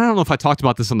 Ryan, I don't know if I talked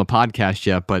about this on the podcast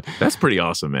yet, but that's pretty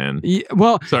awesome, man. Yeah,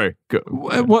 well, sorry.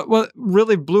 What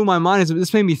really blew my mind is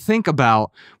this made me think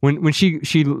about when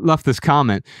she left this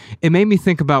comment. It made me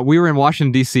think about, we were in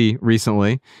Washington D.C.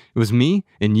 recently. It was me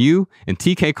and you and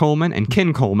T.K. Coleman and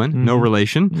Ken Coleman, no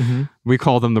relation. We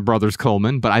call them the brothers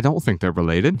Coleman, but I don't think they're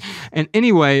related. And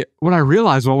anyway, what I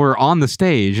realized while we were on the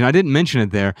stage, and I didn't mention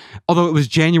it there, although it was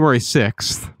January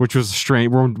 6th, which was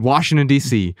strange. We're in Washington,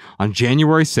 D.C. on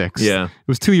January 6th. Yeah. It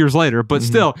was 2 years later, but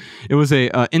still, it was a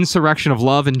insurrection of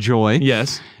love and joy.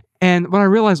 Yes. And when I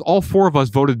realized all four of us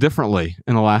voted differently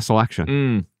in the last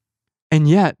election. And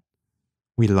yet,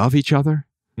 we love each other.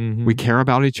 We care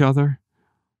about each other.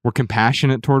 We're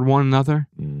compassionate toward one another.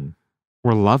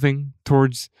 We're loving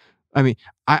towards... I mean,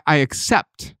 I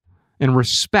accept and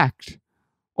respect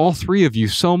all three of you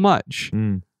so much.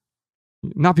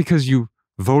 Not because you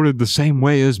voted the same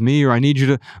way as me, or I need you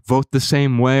to vote the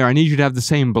same way, or I need you to have the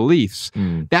same beliefs.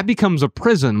 That becomes a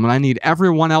prison when I need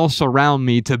everyone else around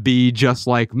me to be just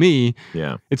like me.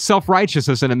 Yeah. It's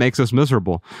self-righteousness, and it makes us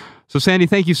miserable. So Sandy,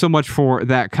 thank you so much for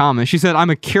that comment. She said, I'm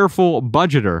a careful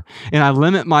budgeter, and I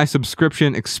limit my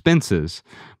subscription expenses,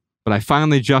 but I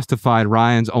finally justified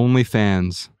Ryan's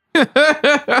OnlyFans.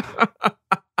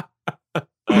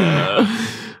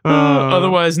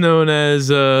 Otherwise known as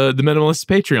the Minimalists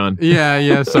Patreon.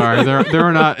 Yeah, sorry. There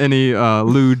are not any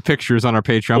lewd pictures on our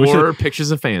Patreon. Or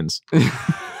pictures of fans. Well,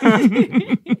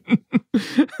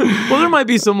 there might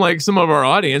be some of our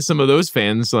audience, some of those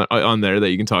fans on there that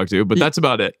you can talk to, but that's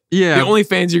about it. Yeah. The only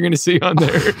fans you're going to see on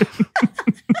there.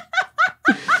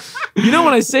 You know,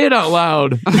 when I say it out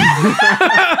loud.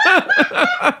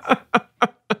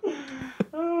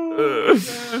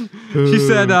 She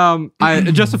said, I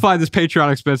justified this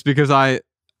Patreon expense because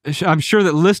I'm sure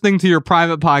that listening to your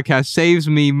private podcast saves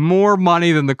me more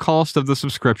money than the cost of the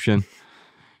subscription.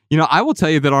 You know, I will tell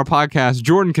you that our podcast,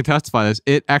 Jordan can testify this,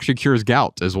 it actually cures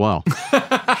gout as well.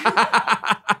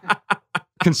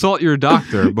 Consult your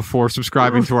doctor before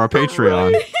subscribing to our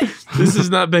Patreon. This has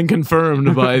not been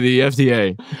confirmed by the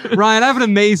FDA. Ryan, I have an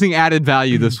amazing added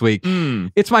value this week.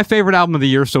 It's my favorite album of the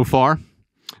year so far.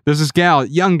 There's this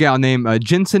young gal named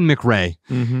Jensen McRae,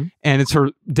 and it's her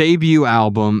debut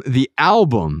album. The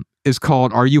album is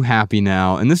called Are You Happy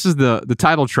Now? And this is the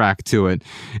title track to it.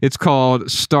 It's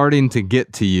called Starting to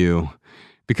Get to You,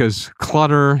 because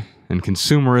clutter and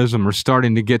consumerism are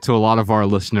starting to get to a lot of our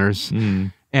listeners.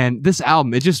 And this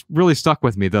album, it just really stuck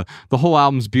with me. The whole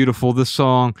album's beautiful. This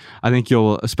song, I think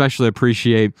you'll especially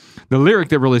appreciate. The lyric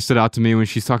that really stood out to me when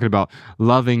she's talking about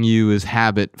loving you is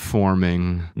habit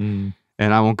forming.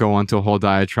 And I won't go on to a whole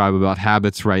diatribe about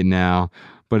habits right now,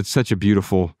 but it's such a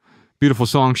beautiful, beautiful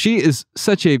song. She is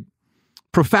such a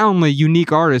profoundly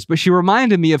unique artist, but she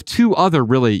reminded me of two other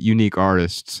really unique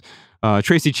artists.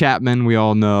 Tracy Chapman, we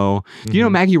all know. Do you know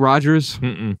Maggie Rogers?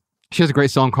 She has a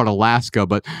great song called Alaska,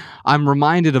 but I'm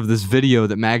reminded of this video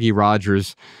that Maggie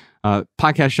Rogers,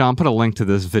 Podcast Sean, put a link to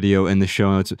this video in the show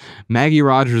notes. Maggie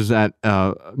Rogers at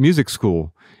music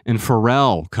school, and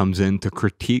Pharrell comes in to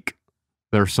critique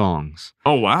their songs.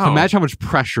 Oh, wow. So imagine how much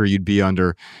pressure you'd be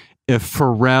under if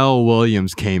Pharrell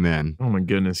Williams came in. Oh, my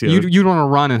goodness. Yeah. You'd want to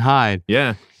run and hide.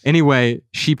 Yeah. Anyway,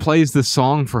 she plays this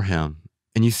song for him,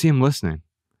 and you see him listening,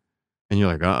 and you're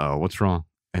like, uh-oh, what's wrong?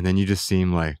 And then you just see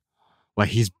him like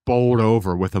he's bowled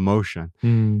over with emotion.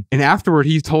 And afterward,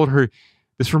 he told her,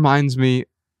 this reminds me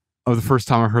of the first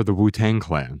time I heard the Wu-Tang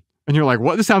Clan. And you're like,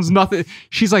 what? This sounds nothing.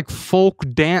 She's like folk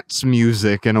dance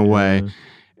music in a way.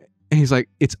 And he's like,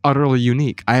 it's utterly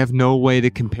unique. I have no way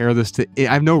to compare this to,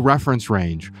 I have no reference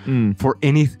range for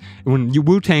any. When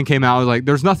Wu-Tang came out, I was like,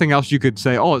 there's nothing else you could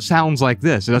say, oh, it sounds like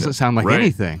this. It doesn't sound like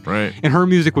anything. Right. And her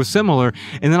music was similar.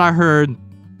 And then I heard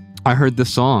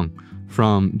this song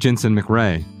from Jensen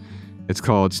McRae. It's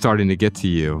called Starting to Get to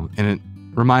You. And it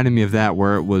reminded me of that,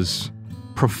 where it was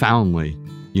profoundly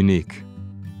unique.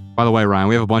 By the way, Ryan,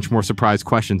 we have a bunch more surprise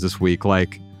questions this week,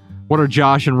 like, what are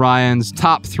Josh and Ryan's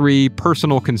top 3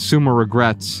 personal consumer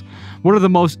regrets? What are the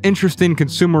most interesting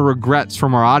consumer regrets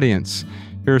from our audience?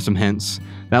 Here are some hints.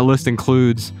 That list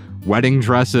includes wedding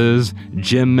dresses,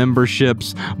 gym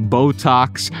memberships,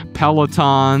 Botox,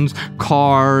 Pelotons,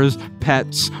 cars,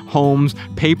 pets, homes,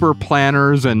 paper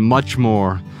planners, and much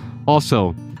more.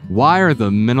 Also, why are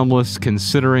the minimalists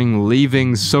considering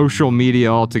leaving social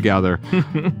media altogether?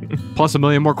 Plus a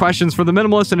million more questions for the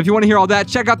minimalists. And if you want to hear all that,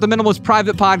 check out the Minimalist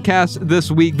private podcast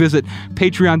this week. Visit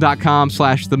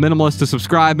patreon.com/the minimalist to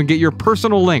subscribe and get your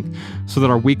personal link so that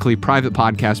our weekly private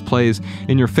podcast plays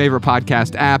in your favorite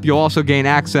podcast app. You'll also gain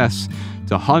access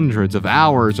to hundreds of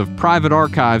hours of private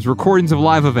archives, recordings of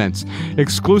live events,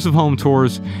 exclusive home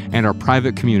tours, and our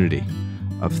private community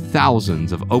of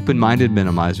thousands of open-minded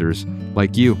minimizers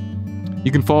like you.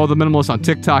 You can follow The Minimalists on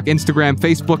TikTok, Instagram,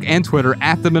 Facebook, and Twitter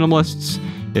at The Minimalists.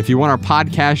 If you want our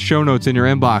podcast show notes in your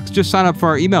inbox, just sign up for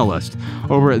our email list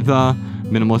over at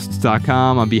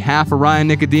theminimalists.com. On behalf of Ryan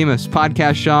Nicodemus,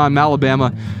 Podcast Sean,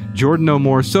 Malabama, Jordan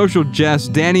O'More, Social Jess,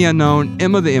 Danny Unknown,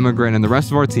 Emma the Immigrant, and the rest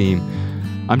of our team,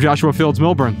 I'm Joshua Fields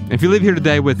Milburn. If you leave here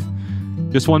today with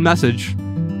just one message,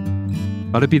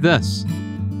 let it be this: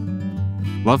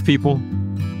 love people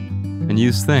and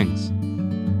use things,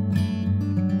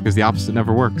 because the opposite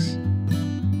never works.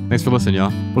 Thanks for listening,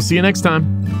 y'all. We'll see you next time.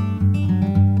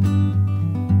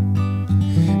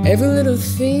 Every little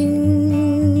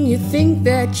thing you think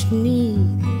that you need,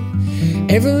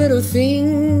 every little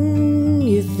thing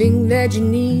you think that you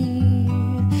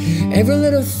need, every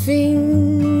little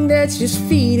thing that's just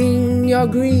feeding your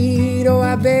greed. Oh,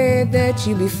 I bet that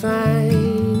you'd be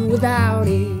fine without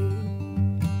it.